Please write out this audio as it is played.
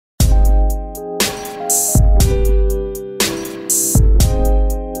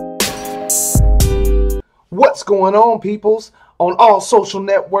What's going on, peoples? On all social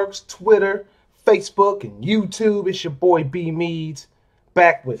networks, Twitter, Facebook, and YouTube, it's your boy B Meads,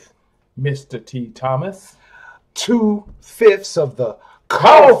 back with Mr. T. Thomas. 2/5 of the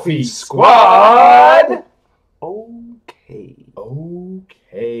Coffee Squad. Okay.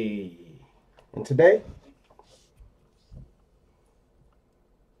 And today,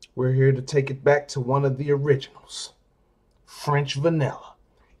 we're here to take it back to one of the originals, French Vanilla,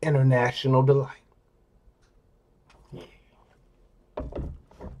 International Delight.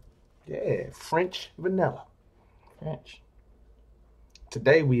 Yeah, French Vanilla. French.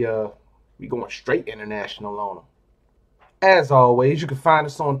 Today we going straight international on them. As always, you can find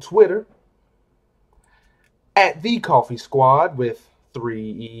us on Twitter at theCoffeeeSquad with 3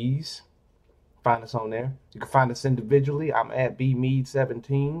 E's. Find us on there. You can find us individually. I'm at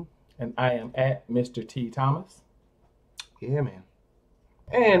bmead17. And I am at Mr. T. Thomas. Yeah, man.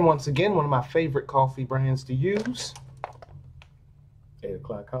 And once again, one of my favorite coffee brands to use. 8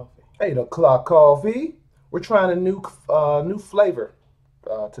 o'clock coffee. 8 o'clock coffee. We're trying a new flavor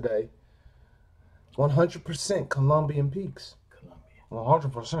today. 100% Colombian Peaks. Colombia.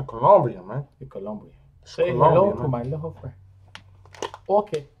 100% Colombian, man. Colombia. It's Say Colombia, hello man. to my little friend.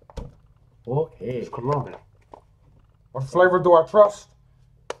 Okay. It's Colombian. What flavor do I trust?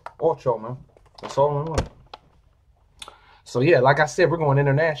 Ocho, man. That's all I want. So yeah, like I said, we're going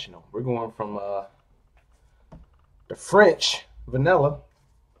international. We're going from the French vanilla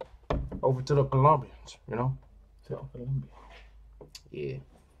over to the Colombians, you know? So, Colombia. Yeah.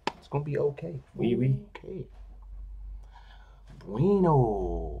 It's gonna be okay. Oui, oui. Okay.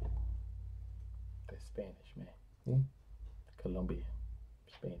 Bueno. That's Spanish, man. Yeah. Colombia.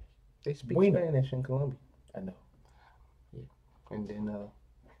 Spanish. They speak Bueno. Spanish in Colombia. I know. Yeah. And then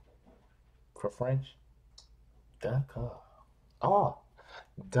for French. Dakar. Oh.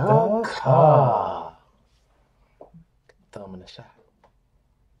 Dakar. Thumb in the shot.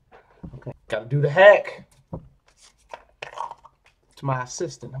 Okay. Gotta do the hack. To my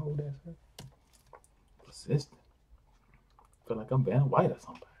assistant. Hold that, sir. Assistant. Feel like I'm Van White or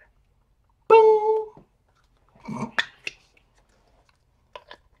somebody. Boom.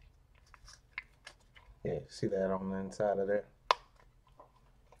 Yeah, see that on the inside of there?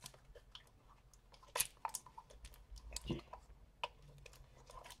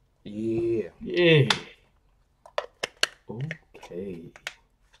 Yeah. Yeah. Okay.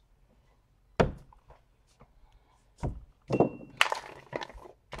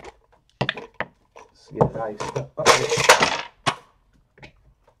 Let's get it iced up.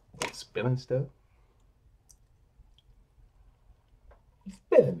 Spilling stuff. You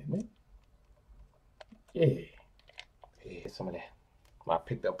spilling it, man. Yeah. Yeah, some of that. I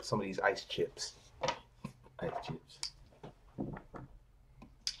picked up some of these ice chips. Ice chips.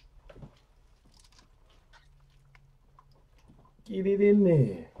 Get it in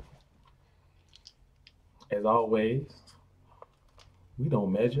there. As always, we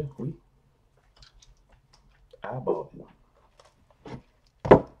don't measure, we eyeball it.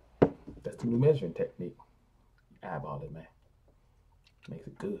 That's the new measuring technique. Eyeball it, man. Makes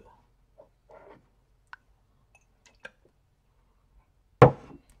it good.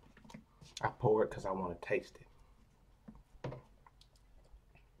 I pour it because I want to taste it.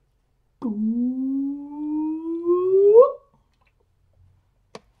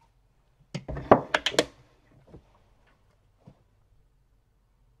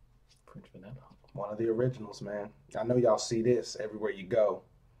 French vanilla. One of the originals, man. I know y'all see this everywhere you go.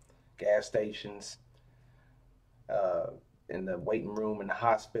 Gas stations, in the waiting room, in the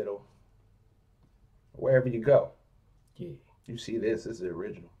hospital, wherever you go. Yeah. You see this. This is the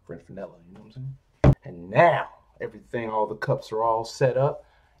original French vanilla. You know what I'm saying? And now, everything, all the cups are all set up.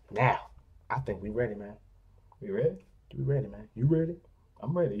 Now, I think we ready, man. We ready? We ready, man. You ready?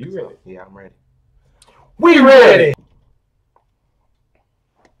 I'm ready. You ready? Yeah, I'm ready. We ready!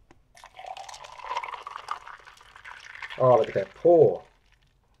 Oh, look at that pour.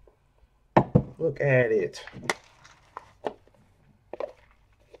 Look at it.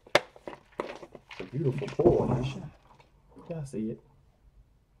 It's a beautiful pour, man. Y'all see it.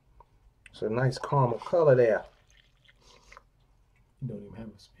 It's a nice caramel color there. You don't even have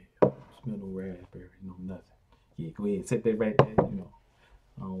a smell. Smell no raspberry, no nothing. Yeah, go ahead and set that right there. You know,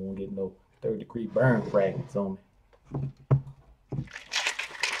 I don't want to get no 3rd-degree burn fragments on me.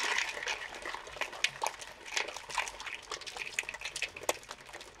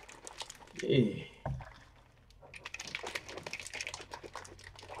 Yeah.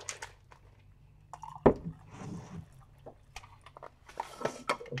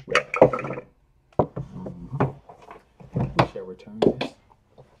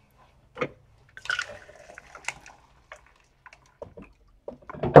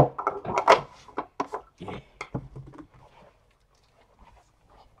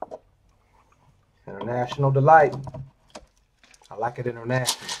 international delight. I like it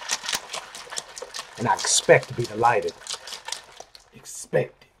international. And I expect to be delighted.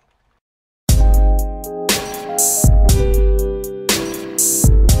 Expect.